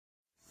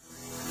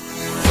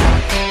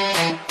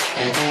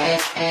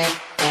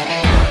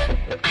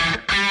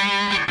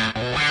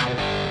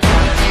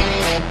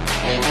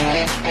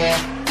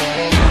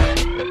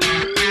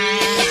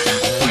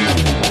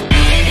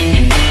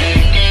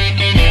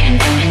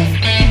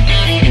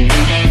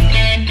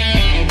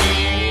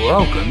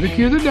Welcome to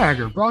Cue the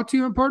Dagger, brought to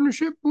you in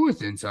partnership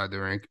with Inside the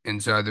Rink.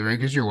 Inside the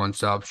Rink is your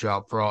one-stop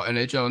shop for all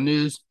NHL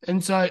news,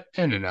 insight,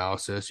 and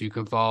analysis. You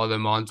can follow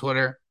them on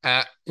Twitter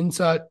at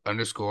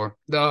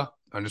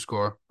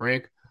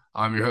inside_the_rink.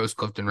 I'm your host,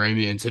 Clifton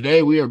Ramey, and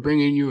today we are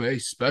bringing you a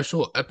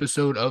special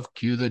episode of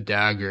Cue the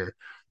Dagger.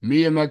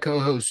 Me and my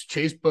co-host,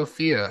 Chase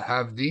Bafia,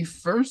 have the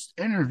first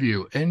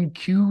interview in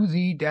Cue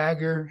the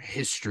Dagger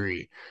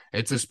history.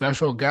 It's a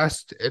special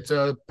guest. It's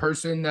a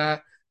person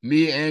that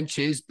me and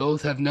Chase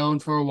both have known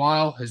for a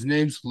while. His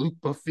name's Luke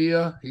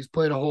Bafia. He's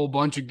played a whole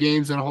bunch of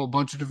games in a whole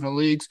bunch of different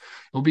leagues.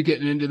 We'll be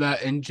getting into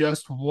that in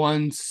just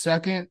 1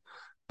 second.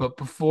 But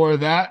before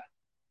that,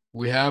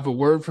 we have a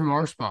word from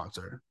our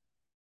sponsor,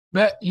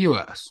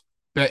 BetUS.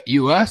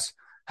 BetUS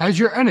has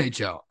your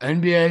NHL,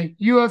 NBA,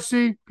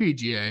 UFC,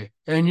 PGA,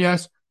 and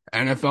yes,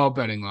 NFL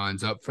betting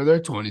lines up for their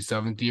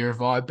 27th year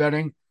of live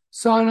betting.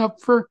 Sign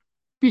up for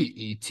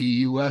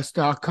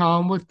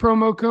betus.com with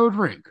promo code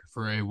RINK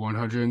for a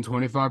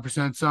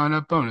 125% sign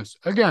up bonus.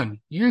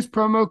 Again, use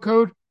promo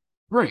code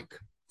RINK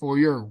for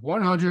your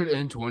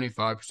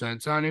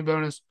 125% signing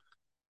bonus.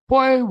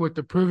 Play with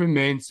the proven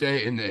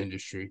mainstay in the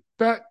industry.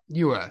 Bet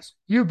US.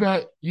 You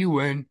bet, you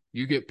win,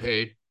 you get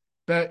paid.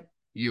 Bet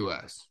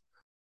US.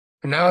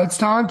 And now it's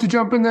time to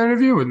jump in the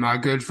interview with my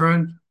good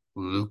friend,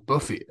 Luke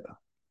Bafia.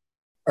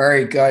 All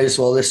right, guys.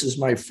 Well, this is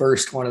my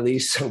first one of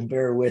these, so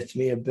bear with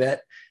me a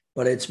bit.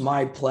 But it's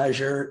my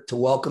pleasure to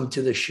welcome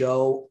to the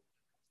show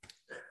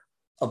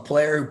a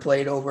player who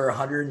played over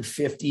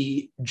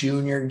 150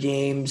 junior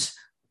games,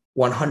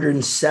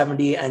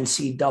 170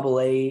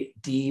 NCAA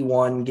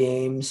D1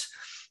 games,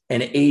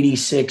 and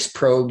 86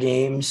 pro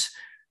games.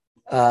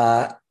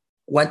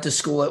 Went to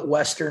school at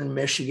Western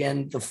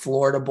Michigan, the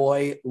Florida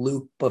boy,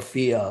 Luke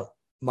Bafia.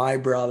 My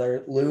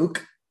brother,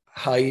 Luke,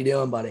 how you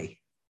doing, buddy?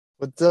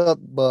 What's up,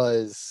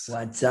 Buzz?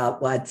 What's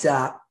up? What's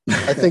up?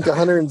 I think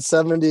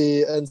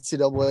 170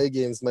 NCAA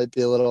games might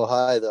be a little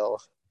high, though.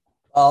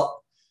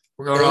 Well,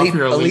 We're going off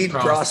your elite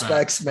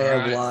prospects may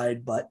have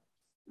lied, but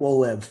we'll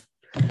live.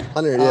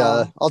 100,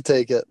 yeah, I'll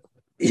take it.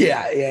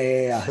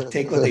 Yeah.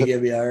 Take what they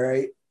give you, all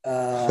right?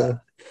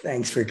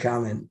 Thanks for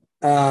coming.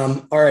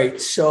 All right,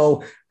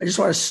 so I just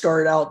want to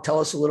start out. Tell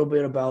us a little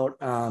bit about,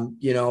 how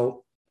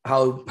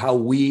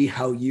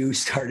you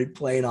started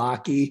playing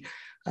hockey,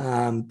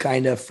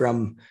 kind of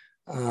from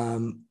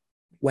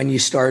when you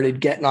started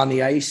getting on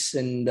the ice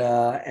and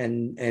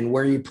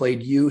where you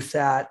played youth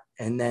at,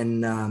 and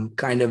then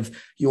kind of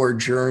your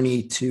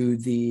journey to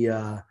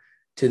the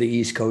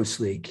East Coast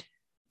League.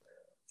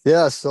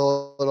 Yeah,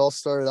 so it all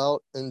started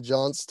out in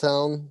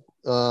Johnstown.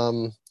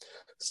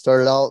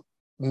 Started out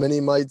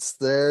mini mites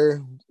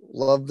there.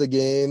 Loved the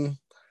game.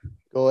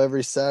 Go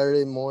every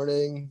Saturday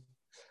morning.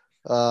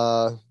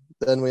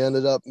 Then we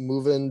ended up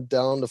moving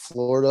down to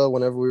Florida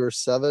whenever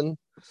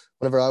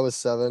I was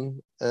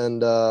 7,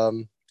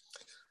 and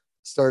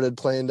started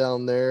playing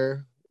down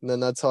there. And then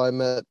that's how I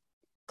met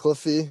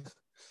Cliffy.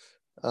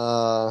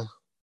 And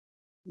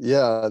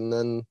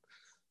then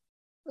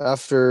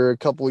after a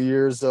couple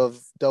years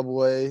of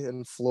AA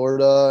in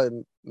Florida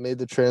and made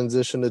the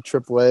transition to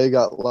AAA,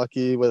 got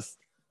lucky with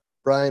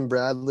Brian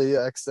Bradley,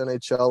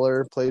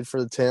 ex-NHLer, played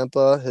for the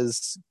Tampa.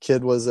 His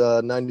kid was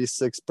a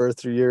 96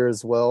 birthday year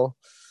as well.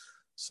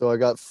 So I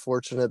got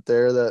fortunate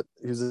there that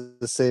he was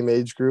the same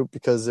age group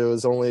because it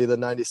was only the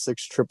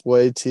 96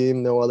 AAA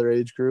team, no other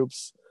age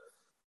groups.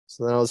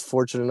 So then I was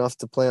fortunate enough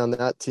to play on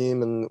that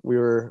team, and we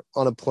were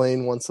on a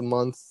plane once a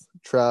month,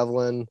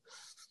 traveling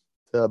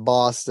to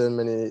Boston,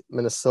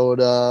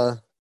 Minnesota,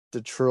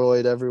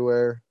 Detroit,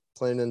 everywhere,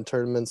 playing in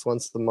tournaments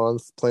once a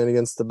month, playing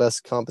against the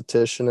best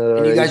competition at our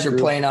And you guys age are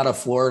group. playing out of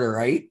Florida,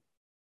 right?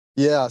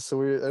 Yeah,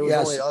 so it was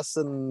only us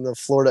and the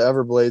Florida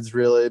Everblades,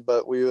 really,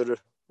 but we would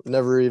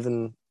never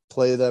even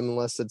play them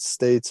unless it's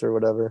states or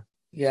whatever.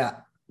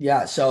 Yeah.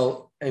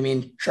 So, I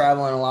mean,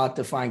 traveling a lot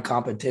to find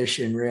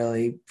competition,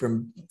 really,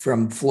 from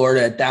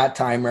Florida at that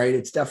time, right?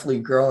 It's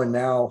definitely growing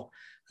now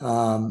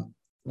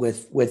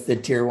with the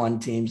tier 1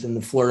 teams, and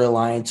the Florida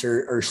Alliance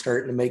are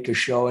starting to make a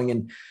showing,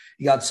 and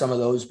you got some of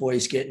those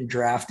boys getting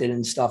drafted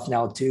and stuff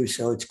now too.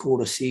 So it's cool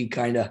to see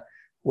kind of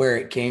where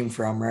it came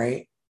from,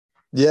 right?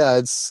 Yeah,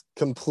 it's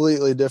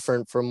completely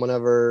different from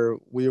whenever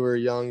we were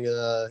young,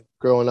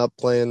 growing up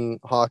playing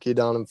hockey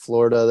down in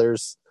Florida.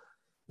 There's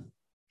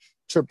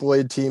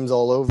AAA teams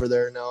all over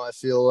there now, I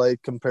feel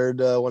like, compared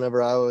to whenever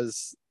I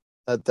was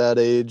at that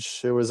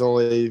age. It was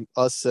only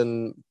us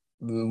and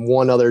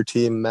one other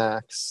team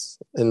max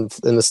in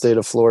the state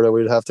of Florida.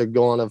 We'd have to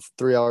go on a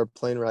 3-hour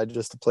plane ride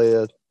just to play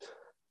a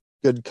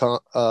good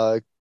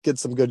get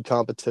some good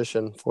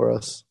competition for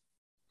us.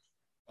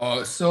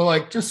 So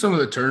like just some of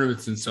the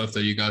tournaments and stuff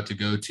that you got to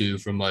go to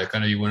from, like, I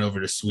know you went over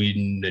to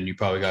Sweden and you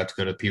probably got to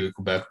go to Pee Wee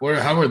Quebec.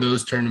 How were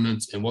those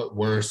tournaments, and what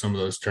were some of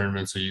those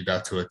tournaments that you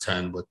got to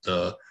attend with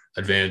the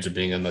advantage of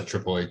being in the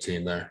AAA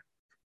team there?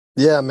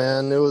 Yeah,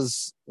 man, it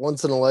was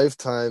once in a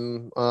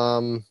lifetime.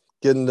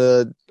 Getting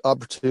the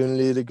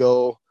opportunity to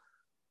go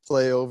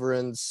play over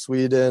in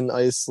Sweden,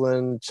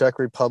 Iceland, Czech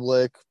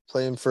Republic,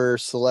 playing for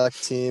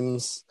select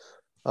teams.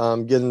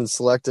 getting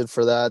selected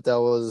for that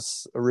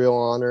was a real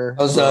honor.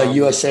 That was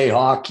USA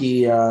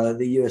Hockey,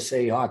 the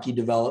USA Hockey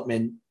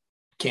Development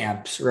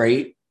camps,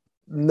 right?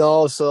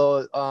 No,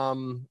 so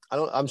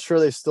I'm sure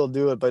they still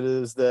do it, but it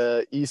is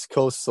the East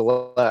Coast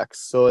Selects.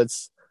 So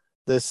it's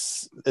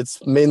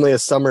mainly a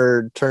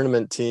summer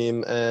tournament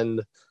team,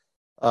 and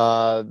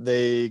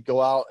they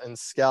go out and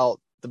scout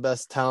the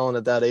best talent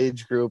at that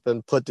age group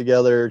and put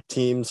together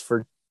teams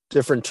for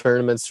different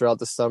tournaments throughout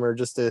the summer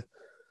just to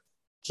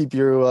keep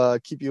you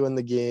in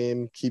the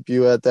game, keep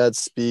you at that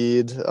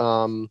speed.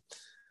 So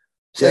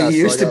you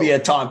used to be a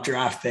top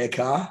draft pick,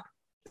 huh?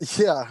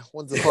 Yeah,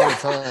 once upon a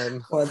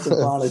time. Once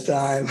upon a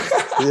time.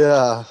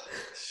 Yeah,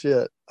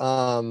 shit.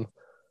 So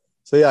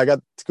yeah, I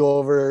got to go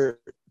over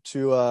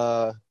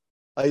to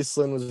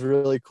Iceland, was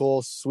really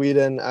cool.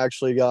 Sweden,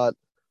 actually got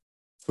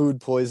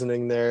food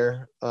poisoning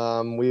there.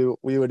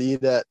 We would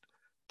eat at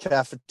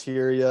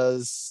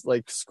cafeterias,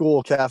 like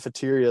school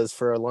cafeterias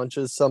for our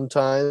lunches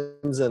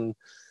sometimes, and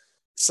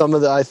some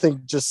of the I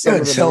think just some of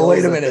the So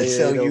wait a meals that minute. they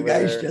So ate you over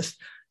guys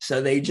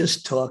there. they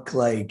just took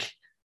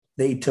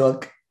they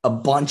took a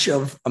bunch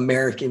of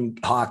American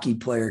hockey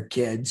player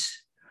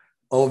kids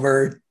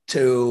over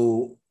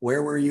to,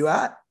 where were you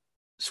at? Yeah,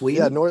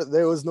 Sweden?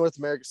 there was North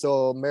America,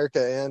 so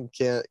America and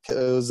it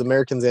was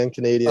Americans and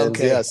Canadians.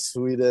 Yeah, Okay.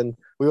 Sweden.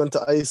 We went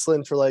to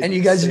Iceland for like And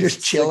you guys are just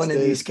six chilling in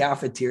these days.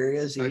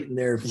 cafeterias, eating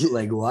their, Ye-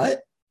 like, what?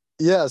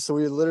 Yeah, so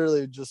we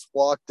literally just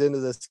walked into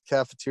this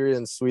cafeteria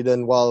in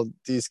Sweden while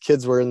these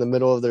kids were in the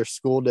middle of their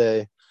school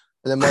day.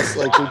 And it must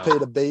like we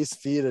paid a base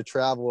fee to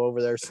travel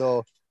over there.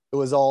 So it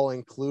was all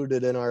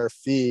included in our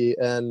fee.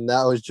 And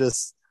that was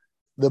just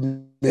the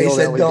They meal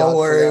that said, we don't got for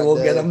worry, that we'll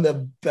get day. them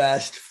the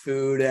best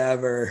food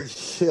ever.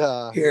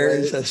 Yeah,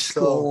 Here's right. a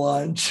school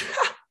lunch.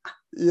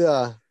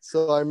 Yeah.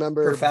 So I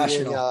remember being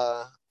Professional.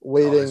 Always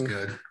waiting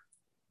good.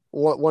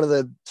 one of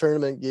the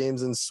tournament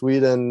games in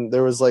Sweden.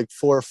 There was like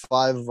 4 or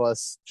 5 of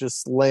us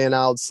just laying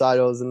outside.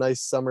 It was a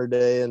nice summer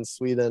day in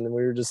Sweden, and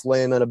we were just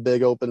laying in a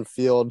big open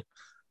field,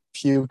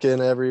 puking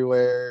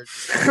everywhere,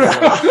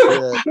 How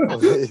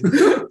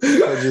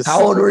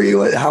old were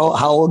you?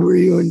 How old were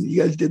you when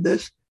you guys did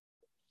this?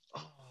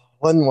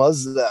 When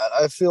was that?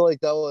 I feel like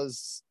that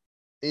was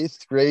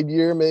 8th grade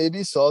year,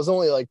 maybe. So I was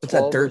only like What's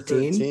that, 12 or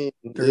 13?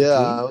 13. Yeah,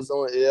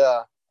 13?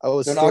 I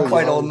was They're not still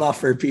quite old young. enough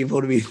for people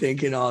to be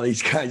thinking, oh,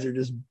 these guys are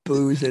just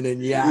boozing and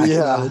yakking on the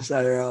Yeah,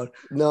 side of the road.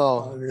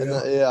 no,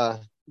 yeah,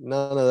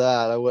 none of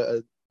that. I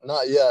would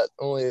not yet.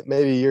 Only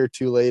maybe a year or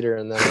two later,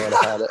 and then I would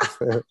have had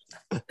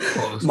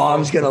it.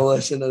 Mom's gonna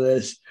listen to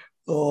this.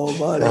 Oh,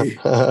 buddy,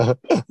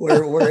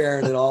 we're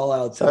airing it all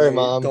out today. Sorry,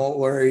 Mom. Don't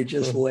worry,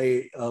 just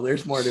wait.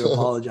 There's more to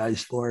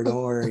apologize for.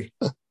 Don't worry.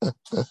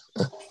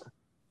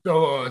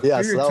 So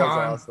Yeah, so that was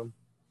awesome.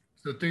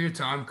 So through your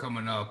time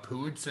coming up, who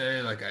would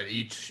say like at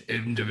each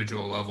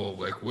individual level,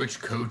 like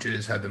which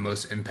coaches had the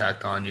most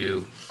impact on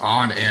you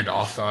on and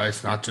off the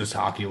ice, not just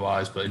hockey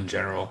wise, but in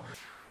general?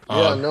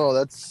 Yeah, no,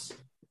 that's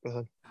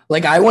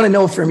Like, I want to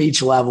know from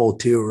each level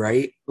too,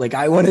 right? Like,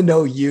 I want to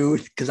know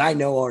youth, because I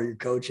know all your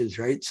coaches,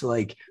 right? So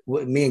like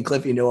me and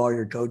Cliffy know all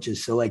your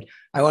coaches. So like,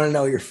 I want to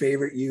know your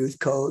favorite youth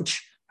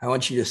coach. I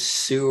want you to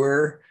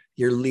sewer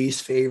your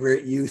least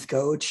favorite youth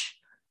coach.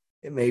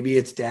 Maybe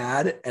it's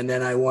dad. And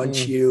then I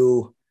want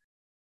you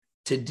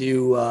to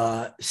do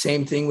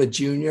same thing with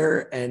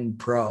junior and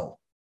pro.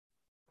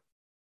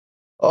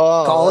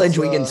 College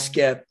we can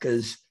skip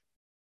because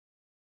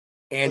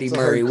Andy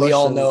Murray. We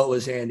all know it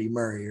was Andy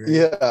Murray, right?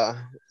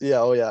 Yeah.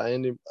 Oh yeah.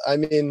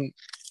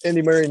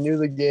 Andy Murray knew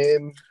the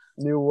game,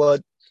 knew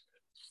what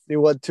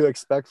to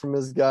expect from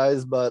his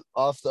guys, but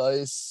off the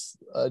ice,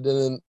 I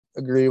didn't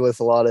agree with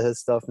a lot of his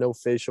stuff. No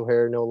facial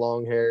hair, no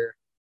long hair,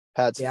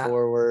 hats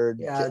forward.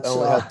 Yeah,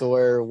 only have to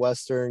wear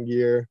Western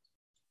gear.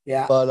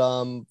 Yeah, but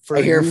for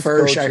I hear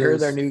Firsch, coaches, I heard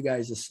their new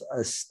guy's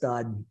a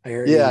stud. I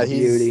heard he's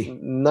beauty.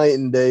 Night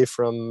and day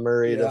from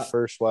Murray to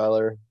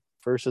Firschweiler.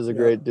 Firsch is a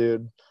great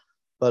dude,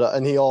 but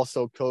and he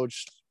also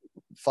coached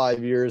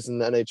 5 years in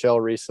the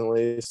NHL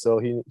recently, so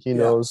he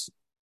knows.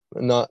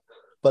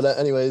 But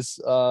anyways,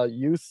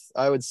 youth,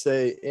 I would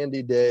say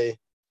Andy Day,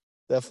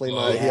 definitely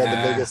he had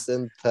the biggest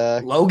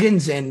impact. Logan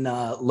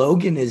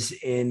is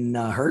in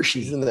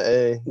Hershey. He's in the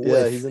A.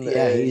 He's in the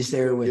A. He's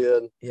there with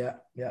good. Yeah.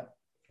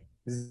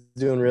 He's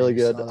doing really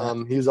good.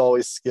 He was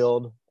always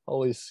skilled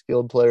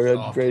player,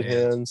 had great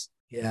hands.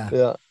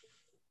 Yeah.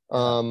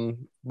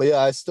 But yeah,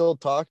 I still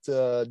talk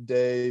to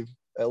Dave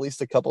at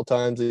least a couple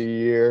times a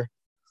year.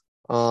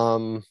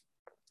 And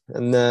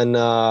then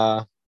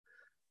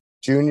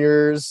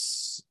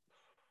juniors.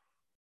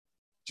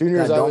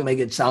 God, don't make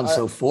it sound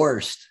so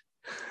forced.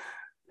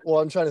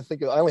 Well, I'm trying to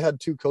think of. I only had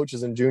 2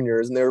 coaches in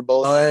juniors, and they were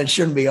both. Oh, it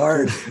shouldn't be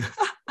hard.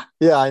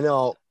 Yeah, I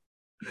know.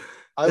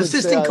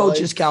 Assistant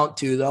coaches count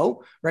too,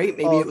 though, right?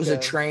 Maybe it was a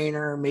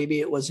trainer.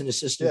 Maybe it was an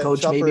assistant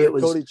coach. Maybe it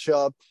was Cody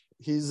Chupp.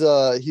 He's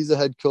a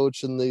head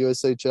coach in the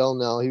USHL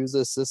now. He was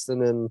an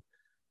assistant in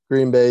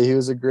Green Bay. He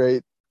was a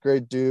great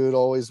dude.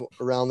 Always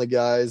around the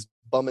guys,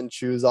 bumming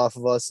shoes off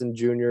of us in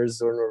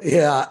juniors. Or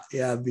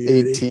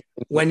beauty. 18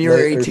 when you're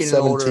 18 and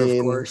older,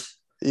 of course.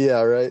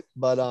 Yeah, right.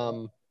 But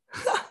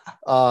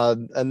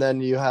And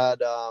then you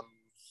had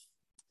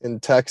in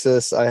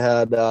Texas, I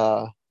had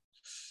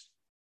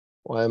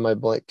why am I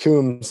blank?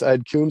 Coombs. I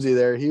had Coombsy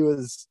there. He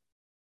was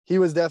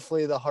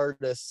definitely the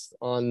hardest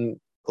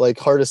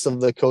of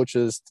the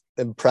coaches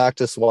in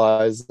practice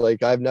wise.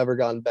 Like I've never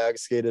gotten bag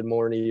skated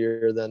more in a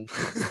year than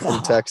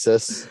in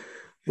Texas.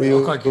 You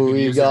look like you could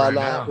use it right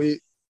now.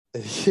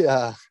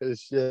 Yeah,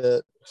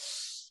 shit.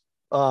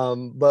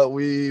 But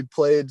we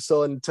played,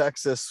 so in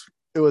Texas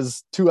it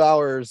was 2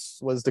 hours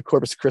was to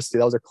Corpus Christi.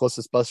 That was our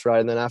closest bus ride,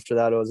 and then after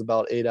that it was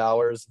about 8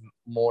 hours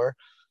more.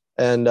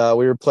 And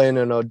we were playing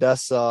in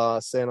Odessa,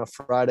 say on a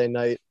Friday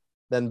night,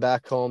 then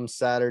back home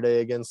Saturday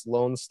against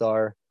Lone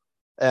Star.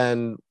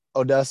 And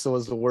Odessa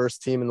was the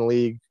worst team in the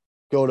league.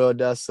 Go to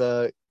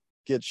Odessa,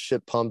 get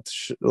shit pumped.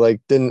 We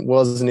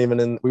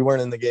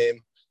weren't in the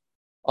game.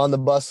 On the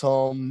bus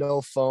home, no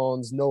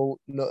phones, no,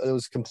 it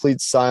was complete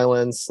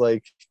silence.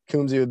 Like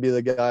Coombsy would be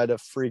the guy to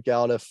freak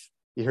out if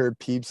he heard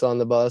peeps on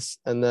the bus.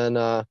 And then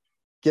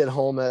get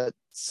home at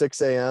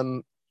 6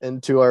 a.m.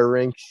 into our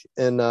rink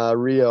in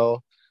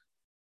Rio.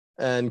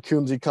 And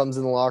Coombsy comes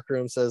in the locker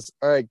room and says,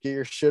 all right, get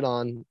your shit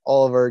on.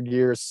 All of our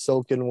gear is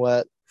soaking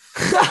wet.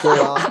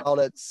 Go out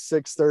at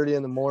 6:30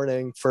 in the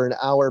morning for an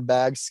hour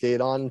bag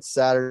skate on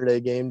Saturday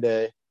game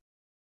day.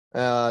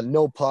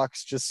 No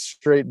pucks, just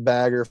straight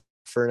bagger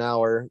for an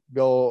hour.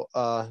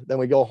 Then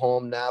we go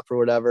home, nap or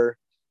whatever,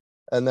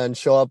 and then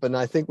show up. And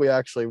I think we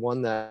actually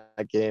won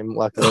that game,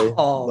 luckily.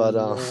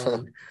 Yeah,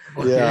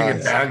 you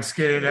get bag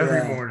skated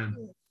every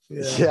morning.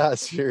 Yeah,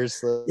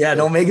 seriously. Yeah,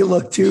 don't make it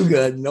look too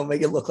good. Don't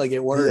make it look like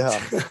it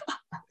worked.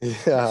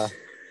 Yeah.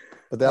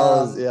 But that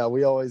was,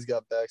 we always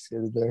got back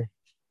skated there.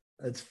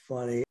 That's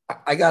funny.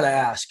 I got to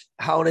ask,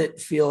 how did it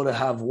feel to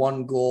have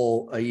one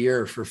goal a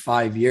year for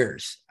 5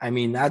 years? I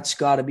mean, that's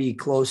got to be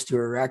close to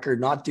a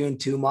record. Not doing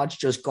too much,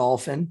 just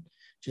golfing,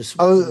 just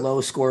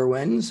low score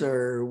wins,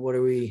 or what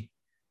are we?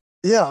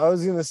 Yeah, I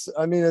was going to,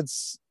 I mean,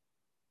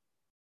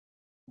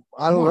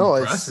 I don't know.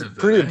 It's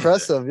pretty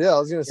impressive. Yeah, I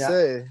was going to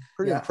say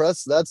pretty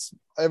impressive. That's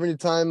every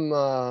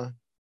time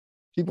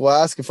people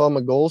ask if I'm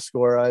a goal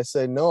scorer, I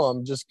say, no,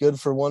 I'm just good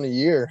for one a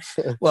year.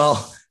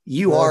 Well,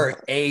 you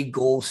are a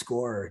goal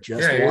scorer.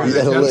 Just one.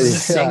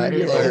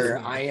 Singular.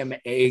 I am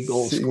a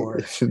goal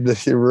scorer.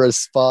 You're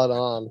spot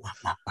on.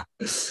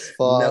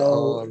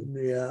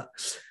 Yeah.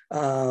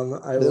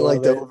 I didn't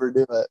like to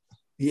overdo it.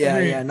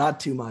 Yeah, not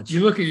too much.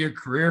 You look at your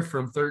career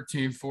from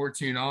 13,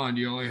 14 on,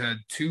 you only had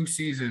 2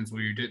 seasons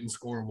where you didn't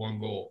score 1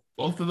 goal.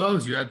 Both of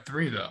those, you had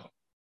 3, though.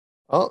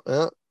 Oh,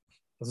 yeah. I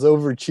was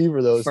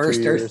overachiever those first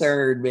 2 years. Or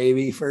third,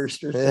 baby.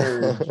 First or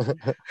third.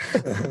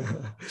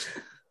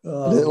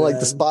 I didn't like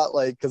the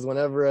spotlight because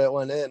whenever it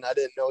went in, I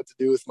didn't know what to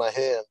do with my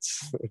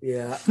hands.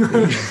 Yeah.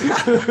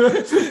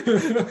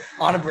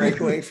 On a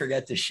breakaway,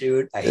 forget to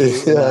shoot. I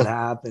hate when that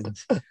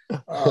happens.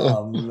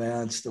 Oh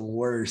man, it's the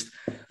worst.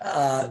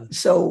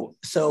 So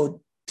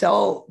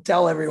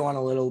tell everyone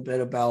a little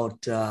bit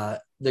about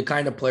the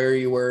kind of player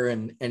you were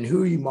and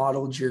who you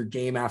modeled your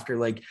game after,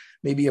 like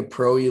maybe a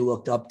pro you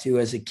looked up to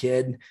as a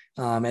kid,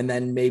 and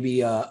then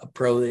maybe a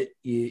pro that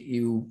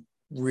you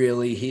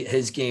really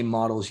his game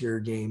models your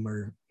game,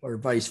 or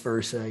vice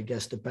versa, I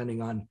guess,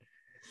 depending on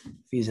if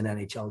he's an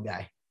NHL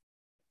guy.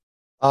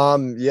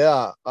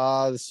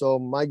 So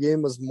my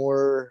game was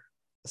more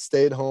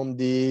stay-at-home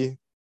D,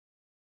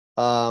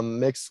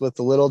 mixed with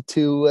a little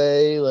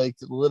two-way, like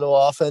a little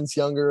offense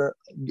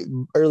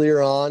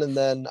earlier on, and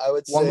then I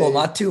would say 1 goal,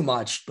 not too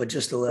much, but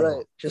just a little,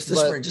 right.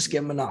 Just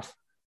give him enough.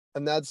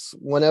 And that's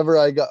whenever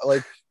I got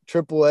like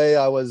AAA,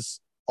 I was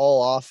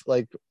all off.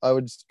 Like I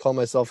would call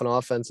myself an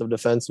offensive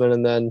defenseman,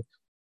 and then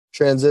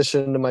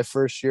transition to my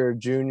first year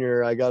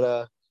junior, I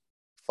gotta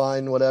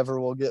find whatever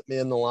will get me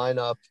in the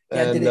lineup.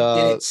 Yeah, and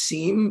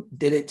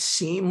did it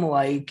seem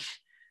like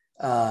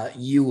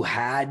you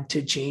had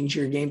to change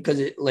your game?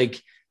 Because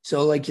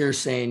like you're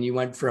saying, you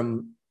went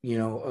from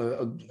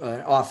an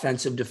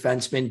offensive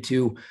defenseman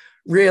to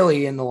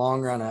really in the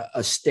long run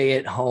a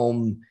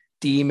stay-at-home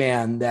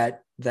D-man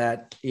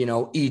that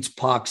eats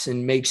pucks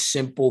and makes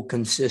simple,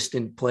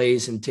 consistent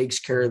plays and takes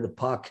care of the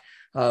puck.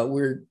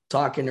 We're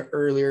talking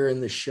earlier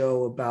in the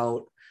show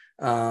about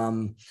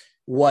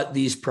what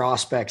these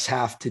prospects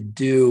have to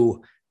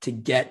do to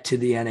get to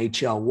the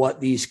NHL, what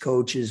these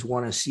coaches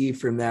want to see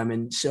from them.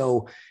 And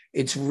so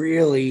it's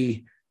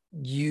really,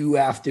 you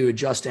have to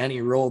adjust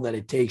any role that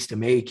it takes to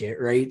make it,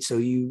 right? So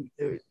you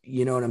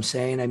know what I'm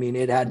saying? I mean,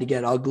 it had to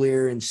get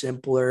uglier and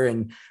simpler.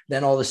 And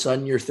then all of a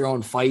sudden you're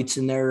throwing fights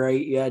in there,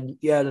 right?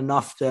 You had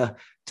enough to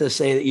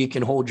say that you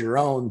can hold your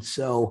own.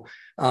 So,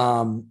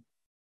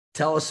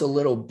 tell us a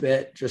little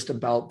bit just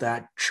about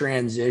that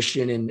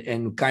transition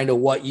and kind of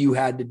what you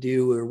had to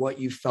do or what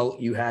you felt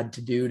you had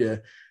to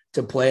do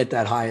to play at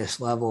that highest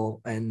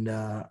level and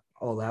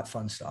all that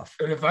fun stuff.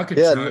 And if I could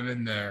chime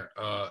in there,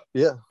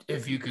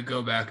 if you could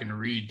go back and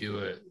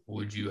redo it,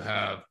 would you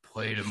have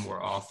played a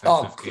more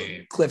offensive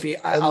game? Cliffy,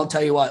 I'll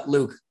tell you what,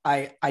 Luke,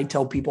 I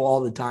tell people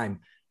all the time,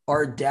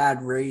 our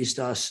dad raised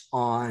us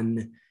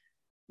on,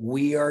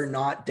 we are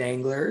not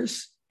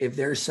danglers. If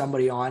there's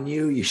somebody on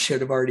you, you should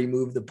have already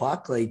moved the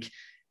puck.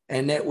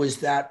 And it was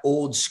that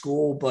old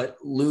school, but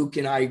Luke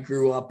and I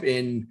grew up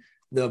in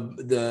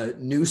the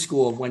new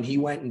school of when he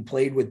went and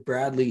played with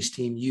Bradley's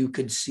team, you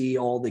could see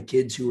all the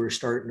kids who were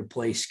starting to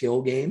play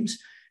skill games.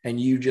 And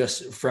you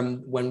just, from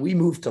when we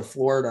moved to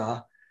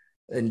Florida,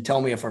 and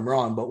tell me if I'm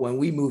wrong, but when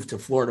we moved to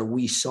Florida,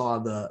 we saw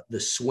the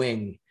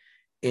swing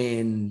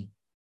in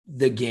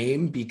the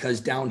game,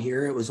 because down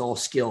here it was all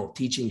skill,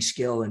 teaching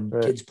skill and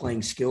kids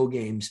playing skill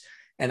games.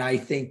 And I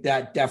think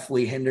that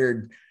definitely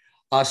hindered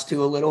us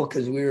too a little,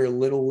 because we were a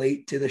little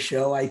late to the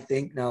show. I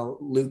think now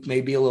Luke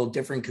may be a little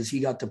different because he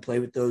got to play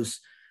with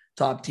those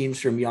top teams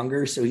from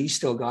younger, so he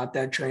still got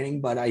that training.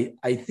 But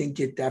I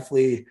think it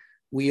definitely,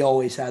 we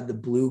always had the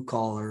blue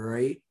collar,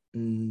 right?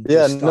 And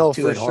yeah, no,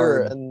 for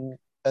sure. Hard.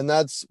 And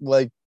that's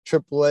like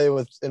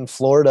AAA in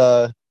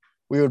Florida.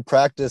 We would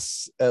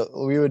practice.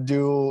 We would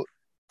do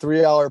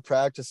 3-hour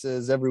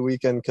practices every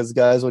weekend, because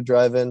guys would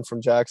drive in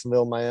from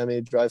Jacksonville,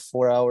 Miami, drive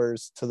 4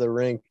 hours to the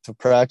rink to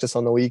practice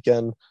on the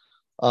weekend.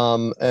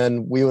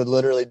 And we would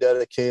literally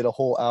dedicate a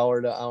whole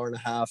hour to hour and a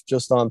half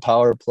just on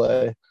power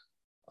play.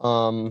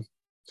 But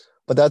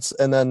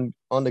and then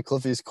on to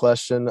Cliffy's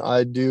question,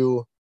 I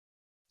do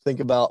think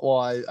about,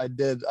 I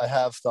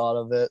have thought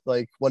of it.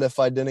 Like, what if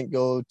I didn't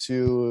go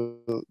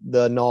to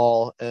the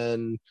NAL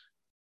and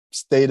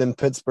stayed in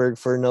Pittsburgh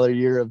for another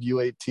year of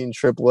U18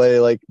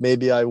 AAA? Like,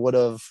 maybe I would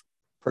have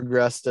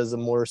progressed as a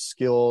more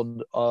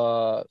skilled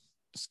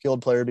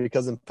player,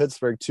 because in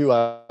Pittsburgh too,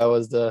 I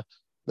was the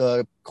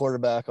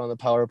quarterback on the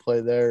power play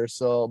there.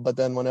 So, but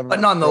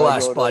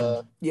nonetheless,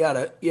 bud, you had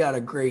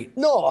a great.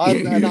 No, I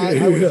would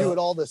do it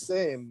all the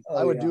same.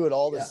 I would do it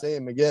all the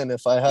same again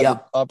if I had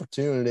the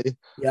opportunity.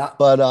 Yeah.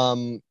 But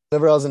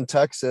whenever I was in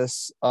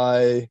Texas,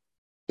 I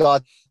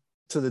got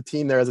to the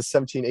team there as a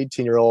 17,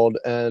 18-year-old,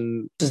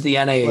 and this is the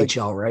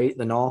NAHL, right?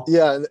 The NAL.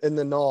 Yeah, in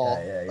the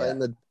NAL.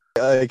 Yeah.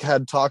 I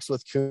had talks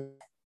with Kuhn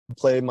to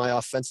play my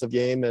offensive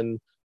game, and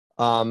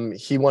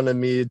he wanted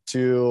me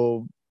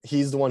to.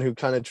 He's the one who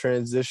kind of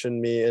transitioned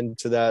me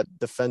into that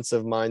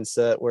defensive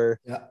mindset, where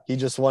he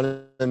just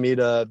wanted me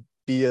to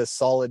be a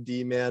solid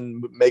D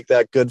man, make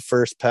that good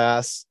first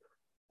pass,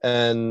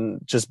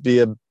 and just be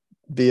a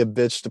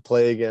bitch to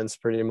play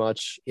against, pretty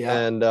much.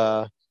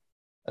 Yeah.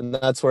 And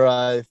that's where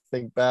I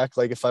think back,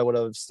 like, if I would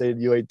have stayed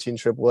U18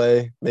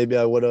 AAA, maybe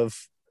I would have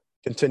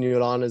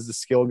continued on as the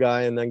skill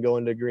guy and then go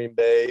into Green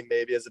Bay,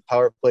 maybe as a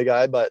power play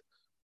guy. But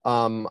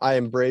I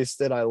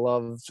embraced it. I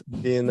loved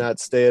being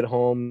that stay at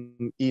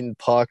home, eating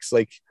pucks.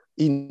 Like,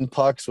 eating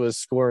pucks was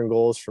scoring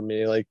goals for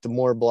me. Like, the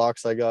more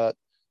blocks I got,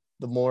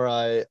 the more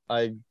I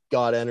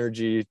got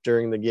energy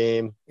during the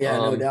game. Yeah,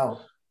 no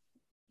doubt.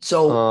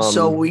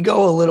 So we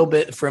go a little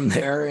bit from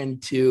there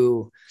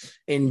into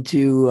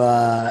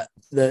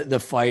the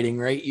fighting,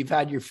 right? You've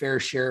had your fair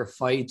share of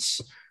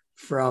fights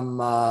from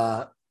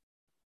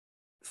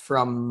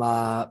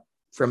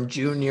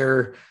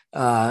junior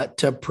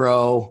to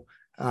pro.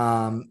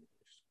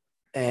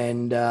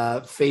 And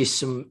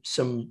faced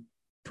some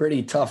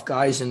pretty tough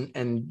guys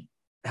and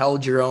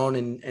held your own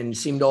and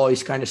seemed to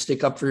always kind of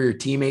stick up for your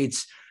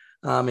teammates.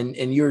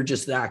 And you're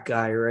just that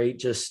guy, right?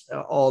 Just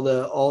all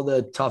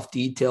the tough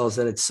details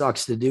that it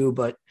sucks to do,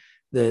 but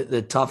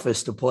the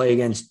toughest to play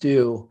against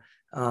do.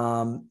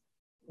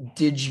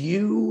 Did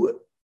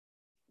you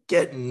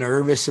get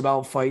nervous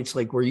about fights?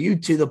 Like, were you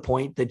to the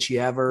point that you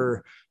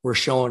ever were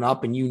showing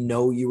up and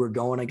you were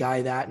going a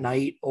guy that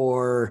night,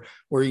 or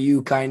were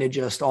you kind of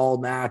just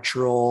all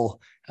natural?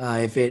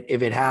 If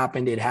it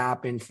happened, it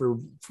happened for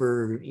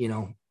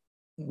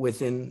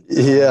within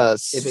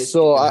yes. If it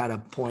had a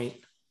point.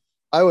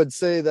 I would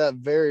say that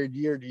varied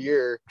year to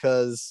year,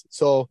 because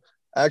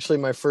actually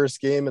my first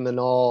game in the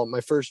NAL,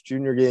 my first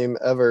junior game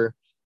ever,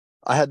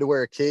 I had to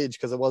wear a cage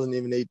because I wasn't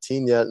even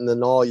 18 yet. In the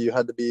NAL, you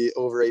had to be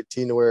over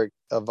 18 to wear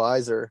a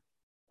visor.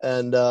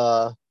 And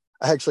I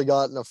actually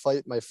got in a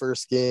fight my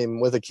first game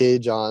with a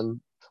cage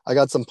on. I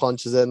got some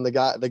punches in. The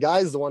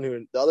guy's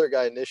the other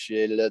guy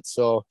initiated it.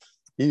 So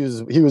he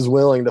was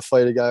willing to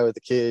fight a guy with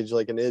a cage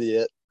like an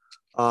idiot.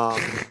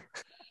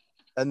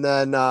 And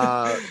then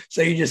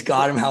so you just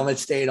got him, helmet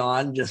stayed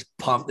on, just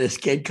pumped this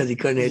kid because he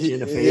couldn't hit you in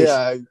the face.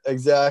 Yeah,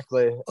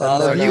 exactly.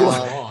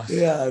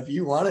 If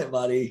you want it,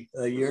 buddy,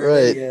 you're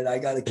right. An idiot. I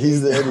got a kid.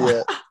 He's the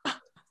idiot.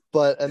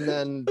 And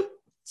then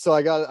so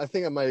I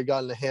think I might have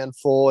gotten a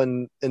handful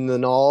in the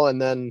NAL,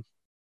 and then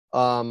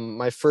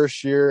my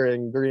first year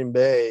in Green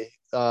Bay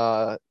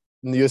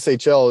in the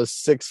USHL was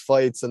 6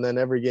 fights, and then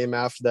every game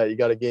after that you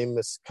got a game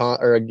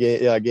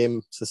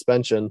game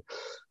suspension.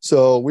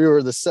 So we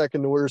were the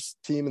second worst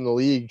team in the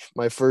league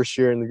my first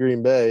year in the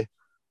Green Bay.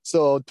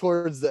 So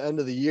towards the end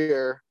of the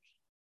year,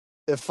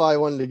 if I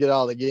wanted to get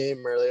out of the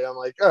game early, I'm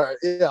like, all right,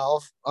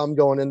 I'm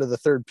going into the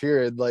third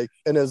period. Like,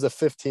 and it was a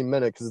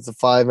 15-minute because it's a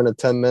 5 and a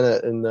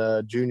 10-minute in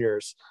the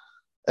juniors.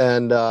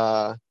 And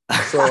so,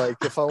 like,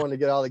 if I want to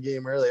get out of the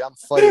game early, I'm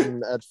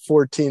fighting at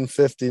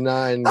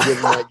 14:59,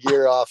 getting my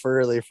gear off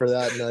early for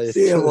that night.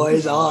 See you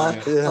boys on.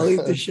 I'll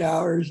leave the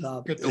showers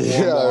up. Get the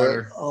warm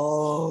water. Right.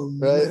 Oh,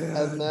 right. Man.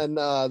 And then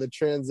the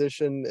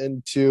transition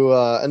into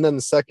and then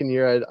the second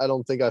year, I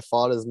don't think I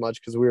fought as much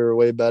because we were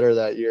way better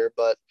that year.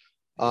 But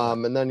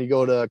And then you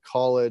go to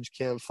college,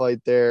 can't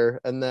fight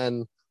there, and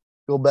then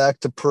go back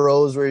to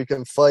pros where you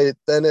can fight.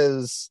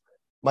 Then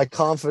my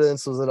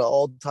confidence was at an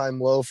all-time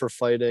low for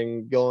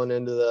fighting going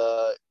into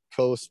the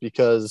coast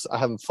because I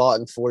haven't fought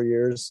in 4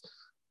 years.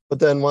 But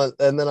then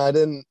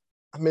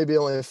I maybe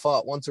only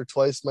fought once or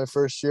twice my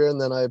first year,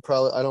 and then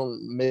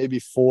maybe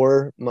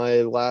 4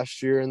 my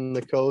last year in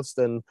the coast,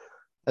 and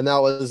that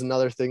was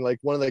another thing. Like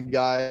one of the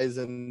guys,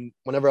 and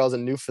whenever I was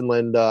in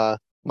Newfoundland,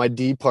 my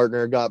D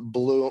partner got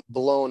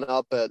blown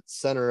up at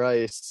center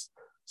ice.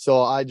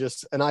 So I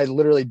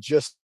literally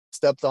just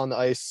stepped on the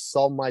ice,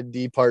 saw my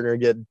D partner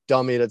get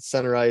dummied at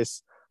center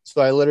ice.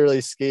 So I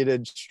literally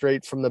skated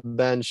straight from the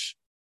bench,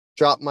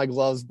 dropped my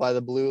gloves by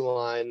the blue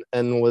line,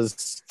 and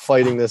was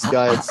fighting this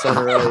guy at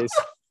center ice.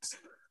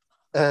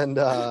 And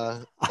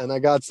I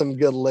got some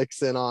good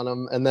licks in on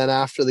him. And then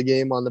after the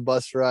game on the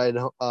bus ride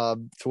to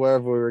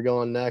wherever we were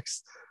going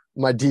next,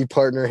 my D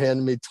partner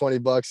handed me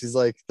 $20. He's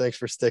like, "Thanks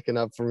for sticking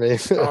up for me."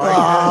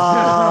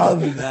 Oh,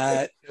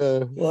 Matt.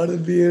 What a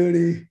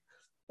beauty.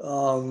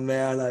 Oh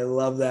man, I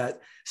love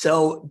that.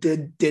 So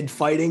did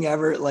fighting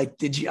ever, like,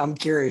 I'm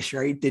curious,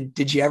 right?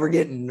 Did you ever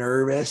get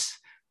nervous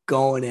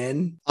going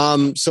in?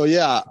 So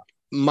yeah,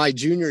 my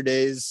junior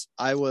days,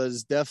 I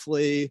was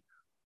definitely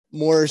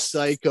more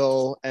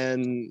psycho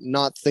and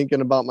not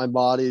thinking about my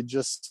body,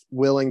 just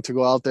willing to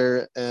go out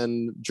there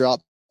and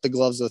drop the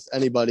gloves with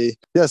anybody.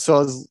 Yeah, so I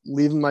was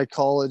leaving my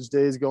college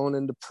days, going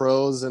into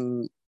pros,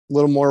 and a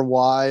little more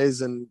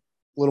wise and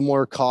a little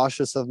more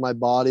cautious of my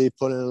body,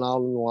 putting it out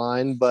on the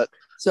line. But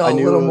so a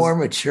little more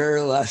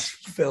mature, less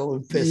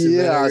filled with piss and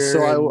vinegar.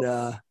 So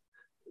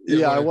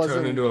I wasn't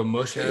turn into a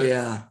mush head.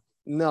 Yeah.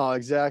 No,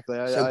 exactly.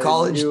 So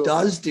college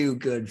does do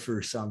good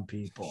for some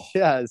people.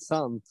 Yeah,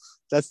 some.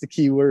 That's the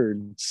key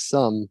word,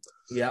 some.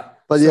 Yeah.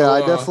 But I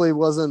definitely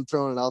wasn't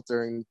throwing it out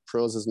there in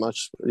pros as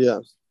much.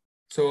 Yeah.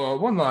 So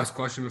one last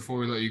question before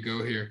we let you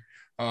go here.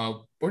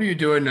 What are you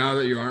doing now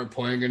that you aren't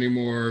playing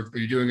anymore? Are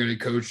you doing any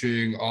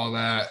coaching, all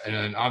that? And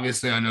then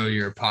obviously I know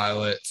you're a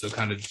pilot, so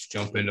kind of just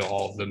jump into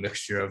all of the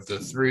mixture of the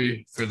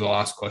three for the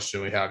last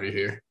question we have you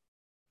here.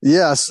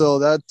 Yeah, so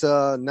that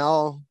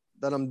now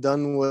that I'm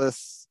done with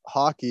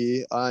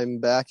hockey, I'm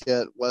back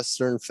at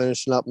Western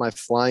finishing up my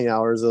flying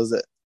hours. I was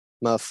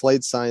I'm a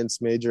flight science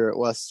major at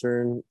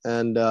Western,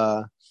 and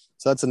so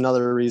that's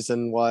another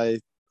reason why.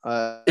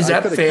 Is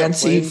that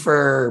fancy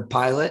for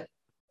pilot?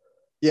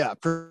 Yeah,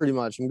 pretty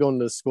much. I'm going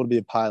to school to be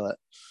a pilot.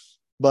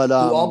 But do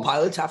all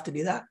pilots have to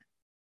do that?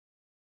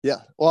 Yeah.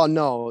 Well,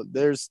 no,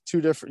 there's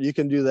two different. You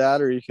can do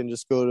that, or you can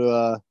just go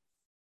to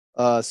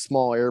a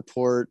small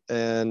airport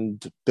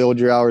and build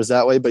your hours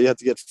that way. But you have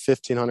to get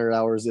 1,500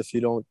 hours if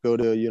you don't go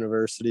to a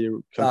university,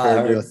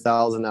 compared to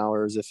 1,000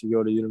 hours if you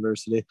go to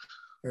university.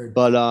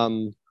 But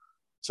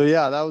so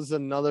yeah, that was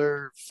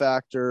another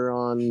factor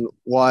on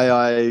why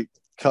I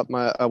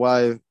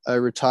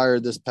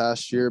retired this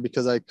past year,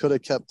 because I could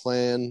have kept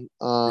playing.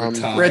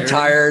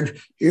 Retired.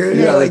 You're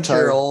like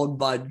retired. You're old,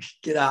 bud.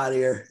 Get out of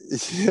here.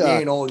 Yeah. You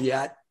ain't old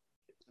yet.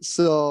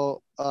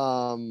 So,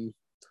 but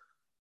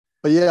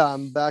yeah,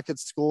 I'm back at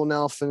school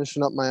now,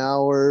 finishing up my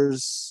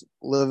hours,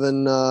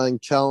 living in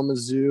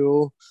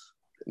Kalamazoo.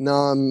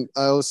 Now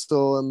I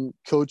also am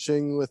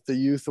coaching with the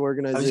youth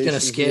organization. I was gonna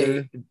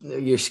skate.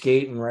 You're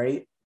skating,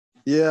 right?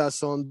 Yeah,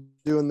 so I'm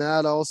doing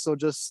that. I also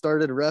just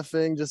started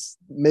reffing, just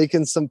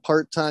making some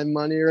part-time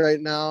money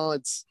right now.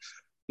 It's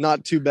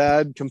not too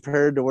bad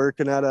compared to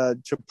working at a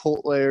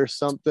Chipotle or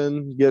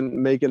something,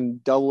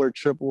 making double or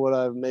triple what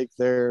I make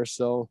there.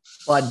 So,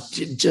 but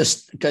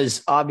just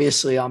because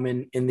obviously I'm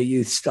in the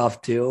youth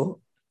stuff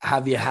too.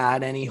 Have you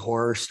had any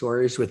horror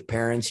stories with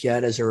parents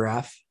yet as a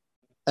ref?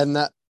 And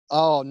that,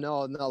 oh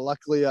no.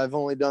 Luckily, I've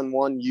only done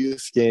one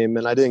youth game,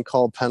 and I didn't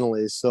call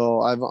penalties,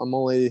 so I'm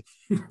only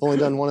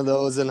done one of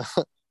those, and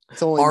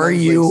it's only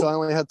so I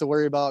only have to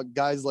worry about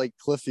guys like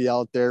Cliffy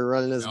out there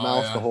running his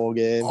mouth the whole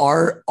game.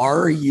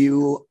 Are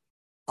you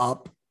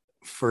up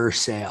for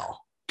sale?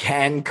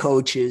 Can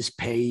coaches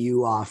pay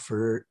you off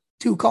for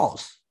 2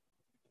 calls?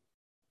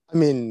 I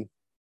mean,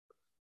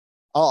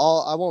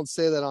 I won't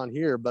say that on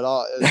here, but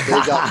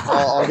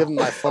I'll give them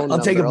my phone number.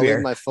 I'll take a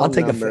beer. I'll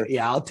take a beer.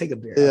 I'll take a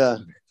beer. Yeah.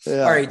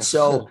 All right.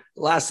 So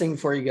last thing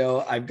before you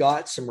go, I've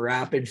got some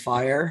rapid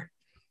fire.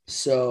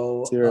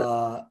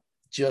 So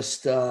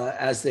just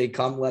as they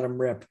come, let them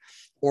rip.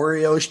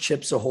 Oreos,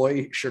 Chips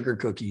Ahoy, sugar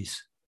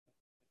cookies.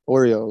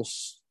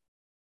 Oreos.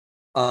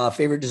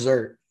 Favorite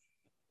dessert?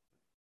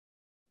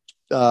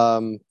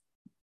 Cookie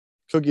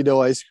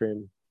dough ice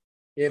cream.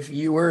 If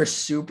you were a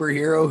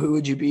superhero, who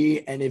would you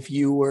be? And if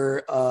you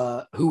were,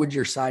 who would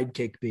your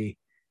sidekick be?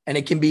 And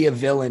it can be a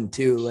villain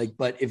too.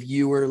 But if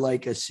you were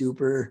like a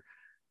super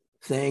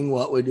thing,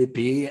 what would it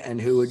be? And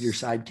who would your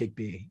sidekick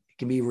be? It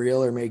can be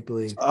real or make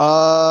believe.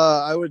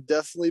 I would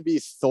definitely be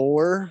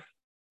Thor.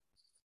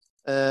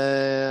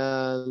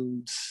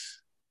 And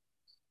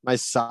my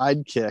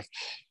sidekick,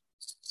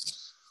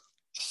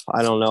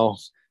 I don't know.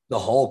 The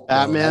Hulk,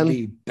 Batman, that'd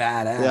be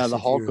badass. Yeah, the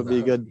Hulk would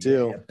be good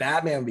too. Yeah,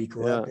 Batman would be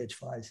cool.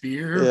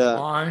 Beer,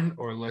 wine,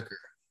 or liquor?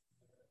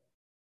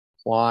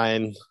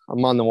 Wine.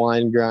 I'm on the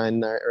wine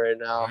grind right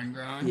now. Wine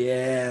grind?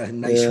 Yeah,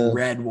 nice Yeah.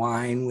 red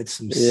wine with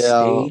some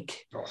Yeah.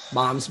 steak.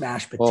 Mom's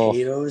mashed Oh.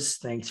 potatoes.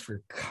 Thanks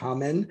for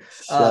coming.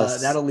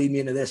 Yes. That'll lead me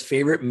into this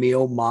favorite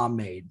meal mom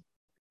made.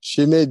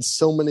 She made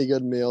so many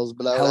good meals,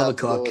 but I would Hell of a have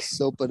to go cook. with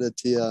Sopa de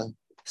Tia.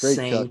 Great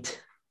Saint. cook.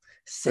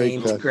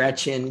 Saint Great cook.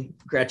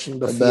 Gretchen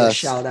The Bafia, best.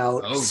 shout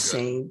out. Oh, good.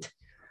 Saint.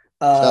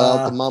 Shout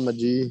out to Mama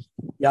G.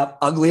 Yep.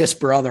 Ugliest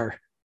brother.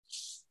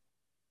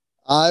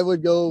 I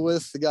would go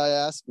with the guy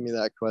asking me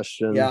that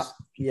question. Yeah,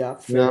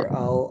 fair. Yeah.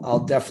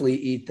 I'll definitely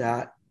eat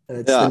that.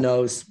 It's Yeah. the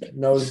nose.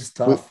 Nose is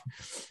tough.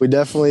 We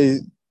definitely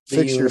The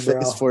fixed your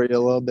unibrow. face for you a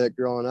little bit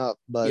growing up,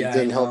 but Yeah, it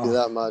didn't I help you know.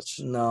 that much.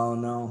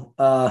 No.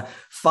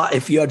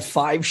 If you had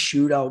five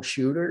shootout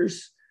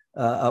shooters,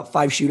 of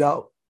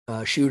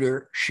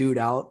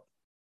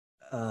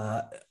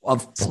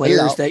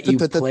players that you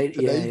played.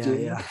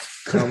 Yeah.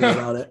 Tell me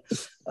about it.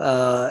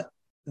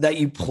 That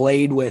you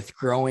played with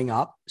growing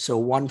up. So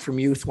one from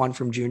youth, one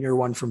from junior,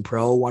 one from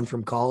pro, one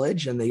from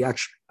college, and the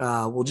extra.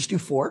 We'll just do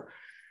four.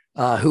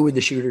 Who would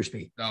the shooters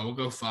be? No, we'll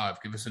go 5.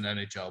 Give us an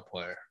NHL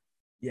player.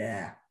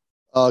 Yeah.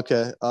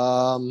 Okay.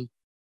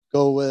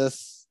 Go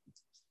with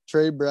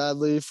Trey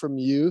Bradley from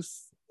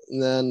youth, and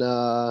then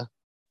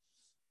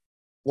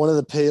one of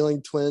the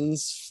Paling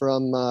twins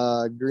from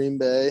Green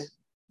Bay.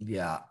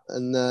 Yeah.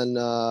 And then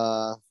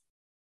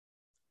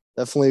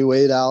definitely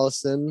Wade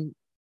Allison.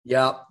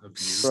 Yep. From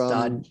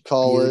Stud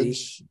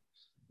college.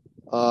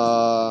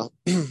 And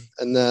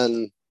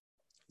then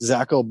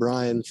Zach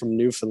O'Brien from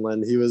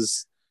Newfoundland. He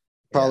was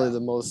probably the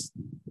most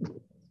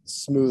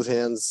smooth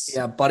hands.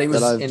 Yeah, Buddy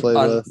was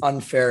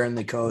unfair in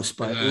the coast,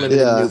 but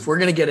limited move. We're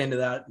gonna get into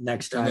that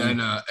next time.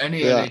 And then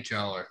any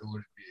NHLer, who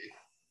would it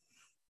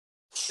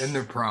be in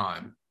their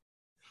prime?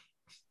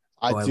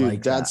 I do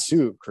like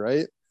Datsuk,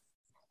 right?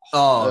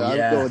 Oh,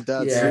 I'd go with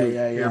Datsuk.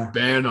 Yeah. You're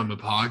banned on the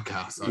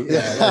podcast.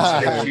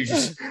 You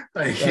just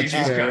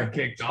got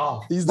kicked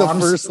off. He's the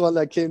first one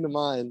that came to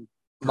mind.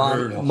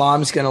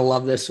 Mom's gonna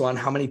love this one.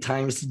 How many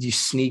times did you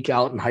sneak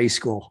out in high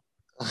school?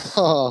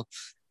 Oh,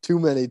 too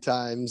many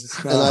times.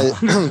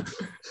 And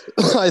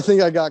I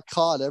think I got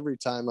caught every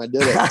time I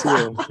did it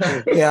too.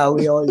 Yeah,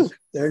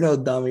 they're no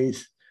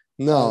dummies.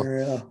 No.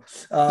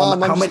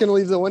 Mom, I'm just gonna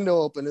leave the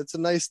window open. It's a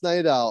nice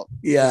night out.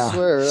 Yeah. I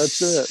swear,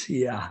 that's it.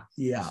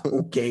 Yeah.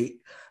 Okay.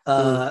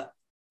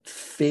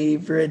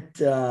 Favorite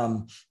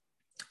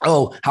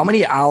how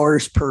many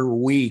hours per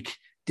week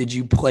did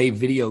you play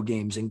video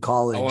games in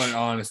college? I want an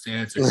honest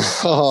answer.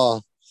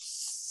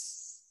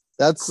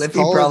 That's Cliffy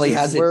probably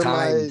has where it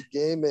timed. My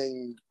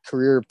gaming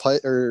career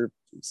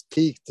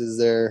peaked is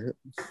there.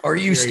 Are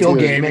you still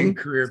gaming?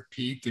 Career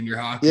peaked in your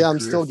hockey? Yeah, I'm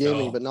still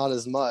gaming, but not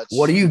as much.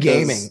 What are you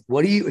gaming?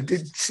 What do you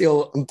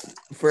still?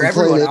 For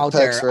everyone out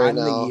there, I'm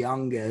the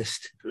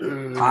youngest.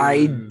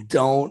 I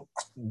don't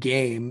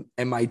game,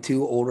 and my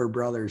two older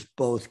brothers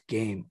both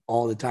game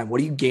all the time. What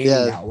are you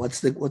gaming now? What's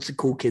the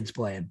cool kids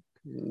playing?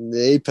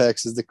 The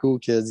Apex is the cool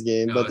kids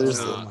game, but there's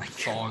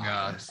Fall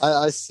Guys.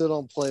 I still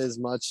don't play as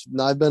much.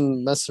 I've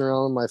been messing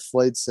around with my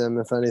flight sim,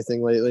 if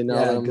anything, lately. Now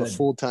that I'm a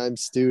full-time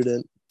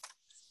student.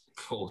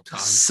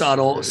 Full-time.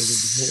 Subtle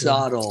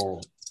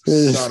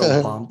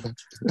bump.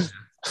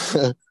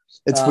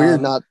 It's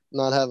weird not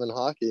having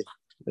hockey.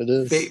 It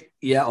is.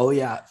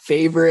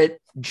 Favorite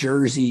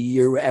jersey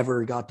you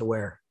ever got to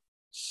wear?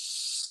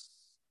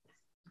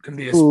 Can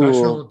be a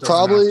special.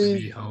 Probably. Have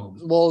to be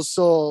home. Well,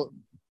 so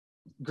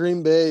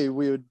Green Bay,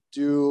 we would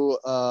do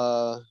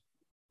a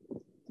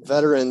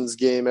veterans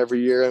game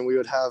every year, and we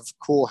would have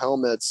cool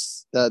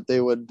helmets that they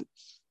would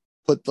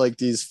put like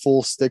these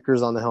full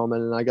stickers on the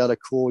helmet. And I got a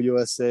cool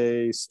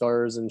USA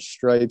Stars and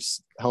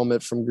Stripes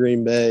helmet from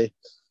Green Bay.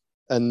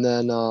 And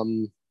then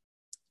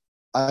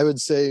I would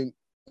say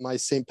my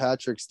St.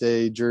 Patrick's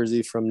Day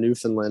jersey from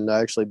Newfoundland, I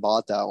actually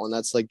bought that one.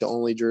 That's like the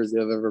only jersey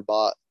I've ever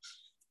bought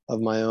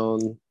of my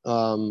own.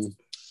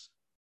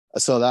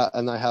 So that,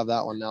 and I have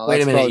that one now.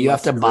 Wait a minute, you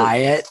have to buy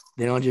it?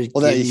 They don't just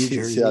give you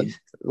jerseys? Yeah.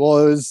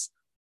 Well,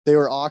 they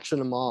were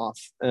auctioning them off,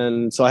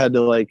 and so I had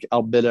to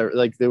outbid it.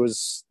 They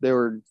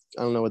were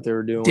I don't know what they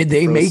were doing. Did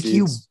they make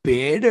you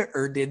bid,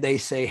 or did they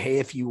say, hey,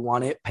 if you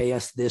want it, pay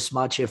us this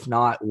much, if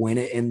not, win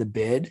it in the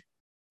bid?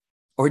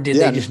 Or did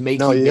they just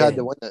make you bid? Had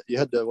to win it. You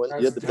had to win.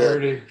 You had to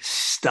bid.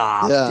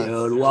 Stop,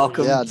 dude.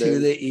 Welcome to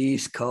the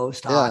East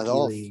Coast Hockey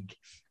League.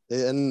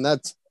 And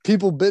that's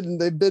people bidding.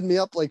 They bid me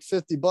up like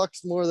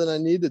 $50 more than I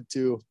needed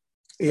to.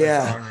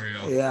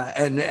 Yeah.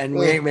 And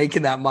we ain't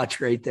making that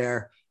much right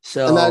there.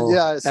 So that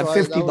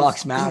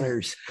 $50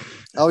 matters.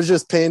 I was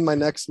just paying my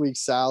next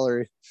week's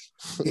salary.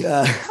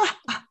 Yeah.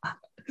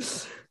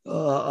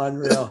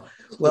 Unreal.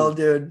 Well,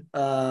 dude,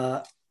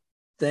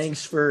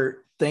 thanks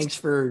for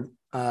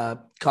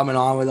coming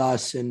on with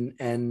us,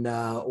 and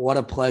what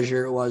a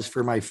pleasure it was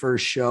for my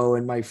first show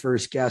and my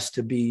first guest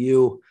to be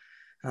you.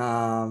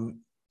 Man,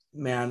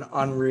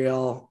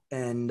 unreal.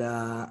 And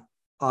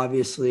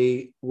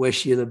obviously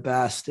wish you the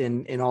best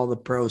in all the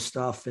pro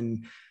stuff.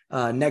 And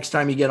next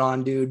time you get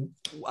on, dude,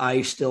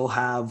 I still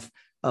have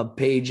a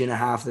page and a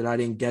half that I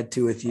didn't get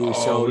to with you. Oh,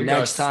 so we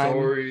next got time,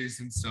 stories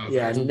and stuff.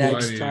 yeah, There's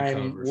next plenty to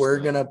time cover we're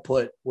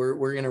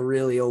still. gonna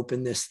really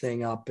open this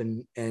thing up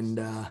and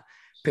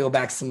peel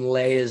back some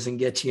layers and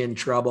get you in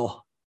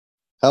trouble.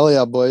 Hell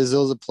yeah, boys. It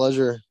was a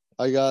pleasure.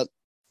 I got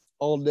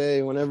all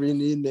day whenever you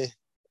need me.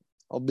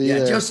 I'll be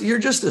there. You're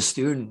just a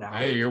student now.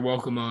 Hey, you're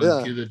welcome on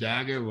Yeah. Cue the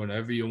Dagger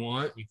whenever you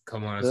want. You can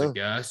come on as a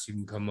guest. You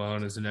can come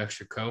on as an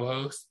extra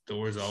co-host.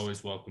 Door's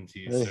always welcome to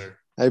you, sir.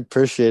 I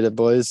appreciate it,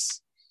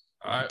 boys.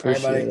 All right.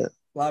 Appreciate it.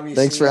 Love you.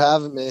 Thanks for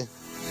having me.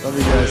 Love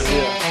you guys. See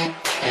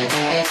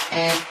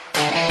ya.